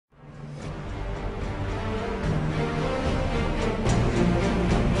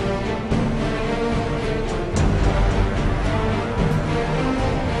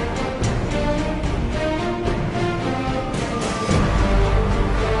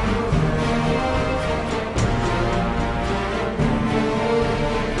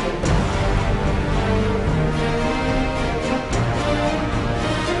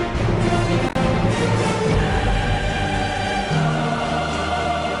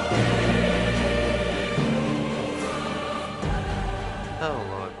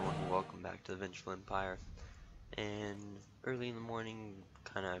Vengeful Empire, and early in the morning,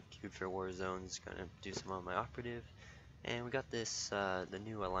 kind of queued for Warzone's, gonna do some on my operative, and we got this, the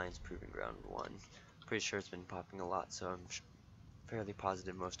new Alliance Proving Ground 1. Pretty sure it's been popping a lot, so I'm fairly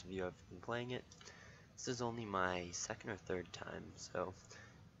positive most of you have been playing it. This is only my second or third time, so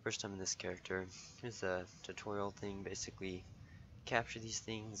first time in this character. Here's a tutorial thing, basically capture these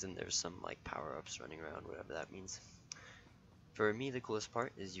things, and there's some like power-ups running around, whatever that means. For me, the coolest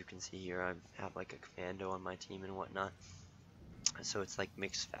part is you can see here I have like a commando on my team and whatnot, so it's like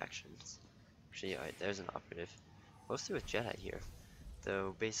mixed factions. Actually, alright, there's an operative, mostly with Jedi here,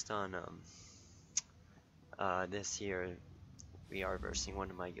 though based on this here, we are versing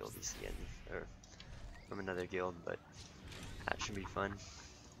one of my guildies again, or from another guild, but that should be fun.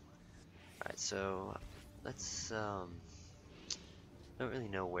 Alright, so let's don't really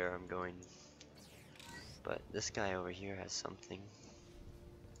know where I'm going, but this guy over here has something.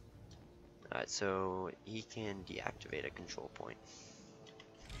 Alright, so he can deactivate a control point.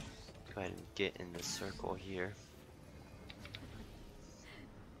 Go ahead and get in the circle here.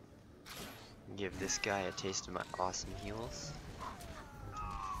 Give this guy a taste of my awesome heals.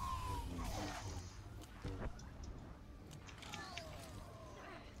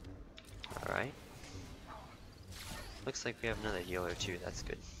 Alright. Looks like we have another healer too, that's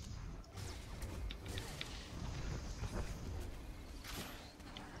good.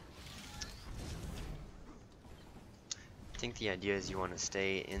 I think the idea is you want to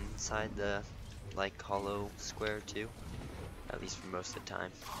stay inside the like hollow square too, at least for most of the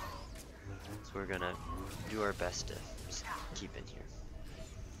time. So we're gonna do our best to just keep in here.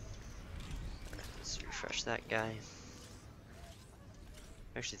 Alright, let's refresh that guy.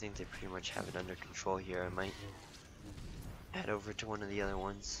 I actually think they pretty much have it under control here. I might head over to one of the other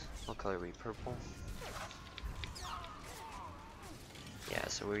ones. What color are we? Purple? Yeah,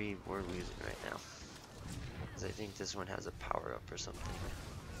 so we're losing right now. Because I think this one has a power up or something.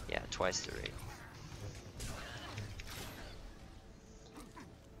 Yeah, twice the rate.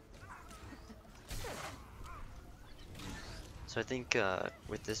 So I think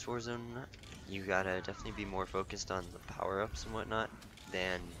with this Warzone, you gotta definitely be more focused on the power ups and whatnot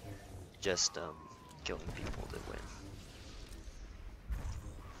than just killing people to win.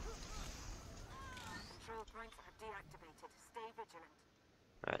 Control points are deactivated. Stay vigilant.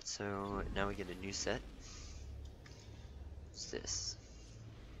 Alright, so now we get a new set. What's this?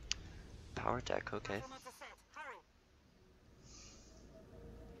 Power attack, okay. Battle mods are set. Hurry.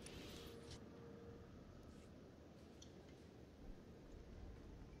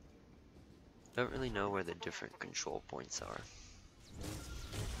 Don't really know where the different control points are.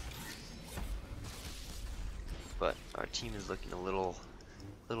 But our team is looking a little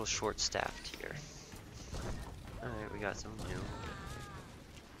short-staffed here. Alright, we got some new.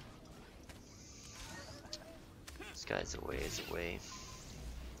 This guy's a ways away.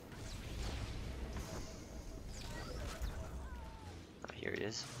 Oh, here he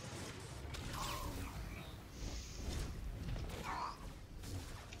is.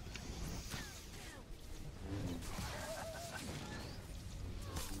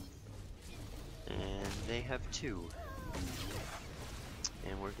 And they have two.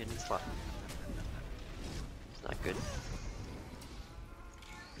 And we're getting slapped. It's not good.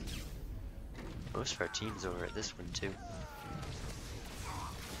 Most of our team's over at this one too.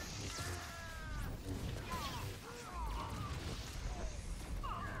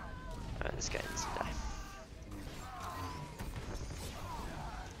 Alright, this guy needs to die.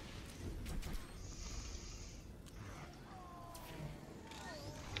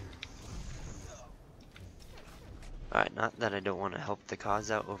 Alright, not that I don't want to help the cause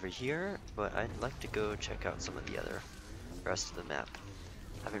out over here, but I'd like to go check out some of the other rest of the map.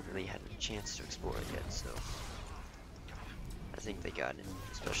 Haven't really had a chance to explore it yet, so I think they got it,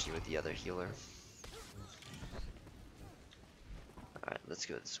 especially with the other healer. Alright, let's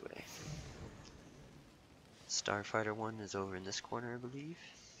go this way. Starfighter 1 is over in this corner, I believe.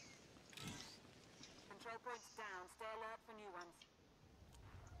 Control points down. Stay alert for new ones.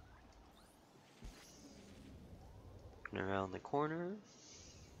 And around the corner.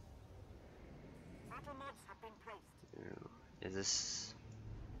 Battle mods have been placed. Ooh, is this...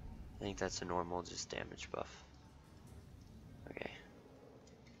 I think that's a normal, just damage buff. Okay.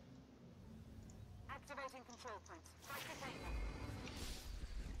 Activating control points. Fight the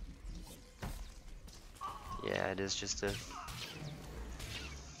danger. Yeah, it is just a...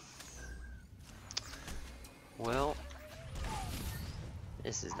 Well...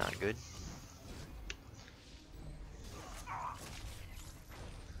 This is not good.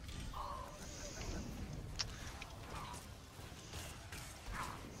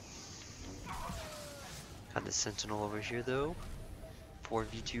 the Sentinel over here though.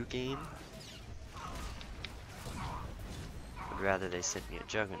 4v2 game. Would rather they sent me a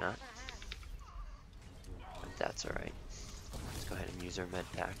Juggernaut. But that's alright. Let's go ahead and use our med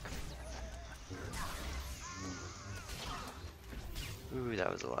pack. Ooh, that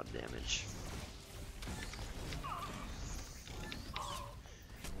was a lot of damage.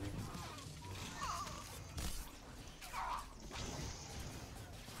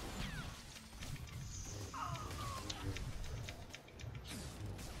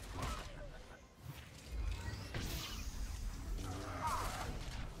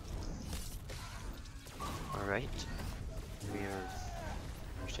 Alright. We are...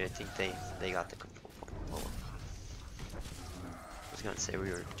 Actually, I think they got the control point. Well, I was gonna say we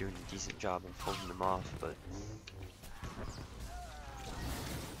were doing a decent job of holding them off, but...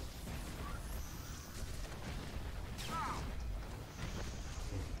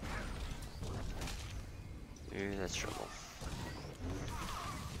 Ooh, that's trouble.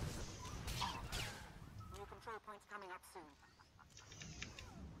 New control points coming up soon.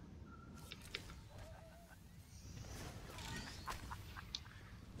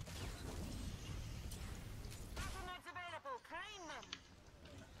 Battle mods available. Claim them.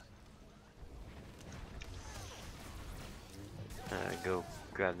 Go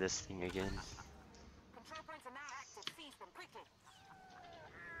grab this thing again. Control points are now active. Seize them quickly.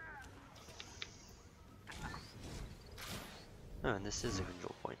 Oh, and this is a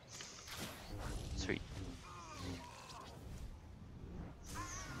control point. Sweet.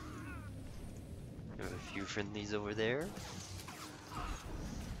 We have a few friendlies over there.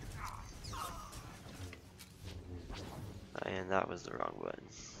 And that was the wrong button.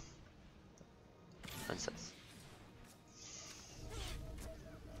 Princess.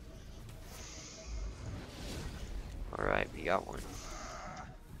 Alright, we got one. Is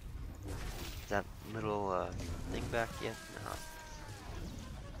that little thing back yet? No.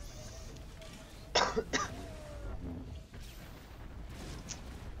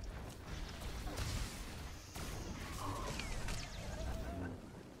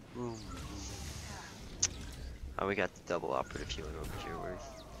 Boom. Oh, we got the double operative healer over here. We're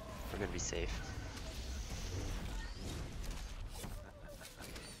gonna be safe.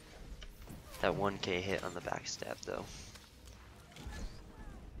 That 1k hit on the backstab though.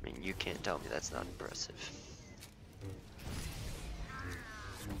 I mean, you can't tell me that's not impressive.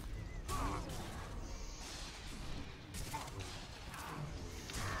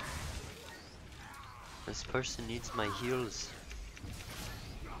 This person needs my heals.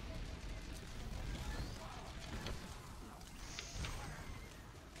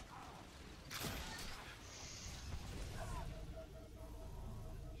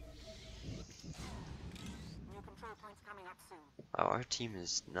 New control points coming up soon. Wow, our team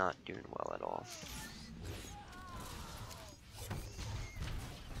is not doing well at all.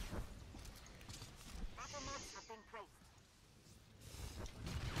 Battle mods have been placed.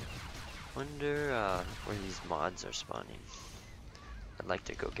 Wonder where these mods are spawning. I'd like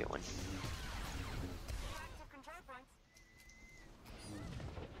to go get one. Active control points.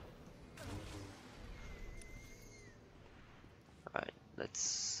 Alright,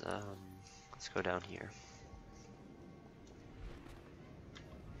 let's go down here.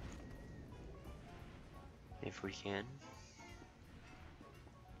 If we can.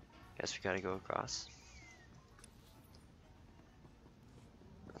 Guess we gotta go across.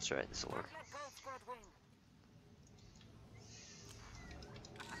 That's right, this'll work. Let Gold Squad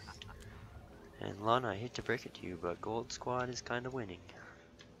win. And Lana, I hate to break it to you, but Gold Squad is kinda winning.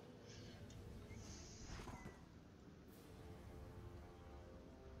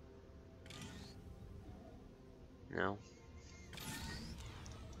 No.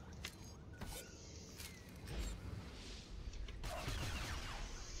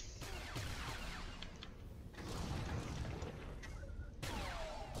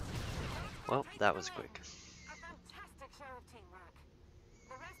 Well, that was quick. A fantastic show of teamwork.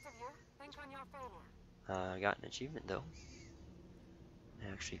 The rest of you, think on your failure. I got an achievement though.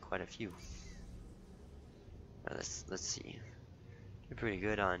 Actually, quite a few. Let's see. You're pretty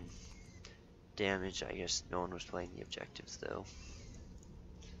good on damage. I guess no one was playing the objectives though.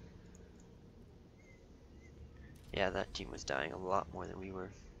 Yeah, that team was dying a lot more than we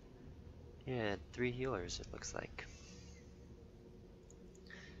were. Yeah, 3 healers it looks like.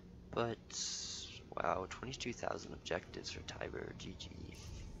 But wow, 22,000 objectives for Tiber, GG.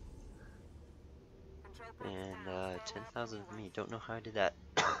 Control points And down. 10,000 for me. Don't know how I did that.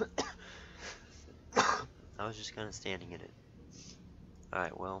 I was just kind of standing in it.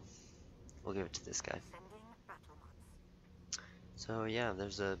 Alright, well, we'll give it to this guy. Sending battle mods. So yeah,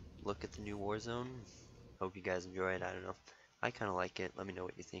 there's a look at the new Warzone. Hope you guys enjoy it. I don't know. I kind of like it. Let me know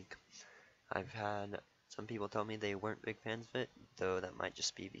what you think. I've had some people tell me they weren't big fans of it, though that might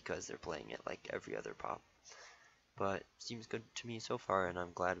just be because they're playing it like every other pop. But seems good to me so far, and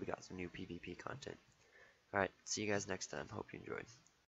I'm glad we got some new PvP content. Alright, see you guys next time. Hope you enjoyed.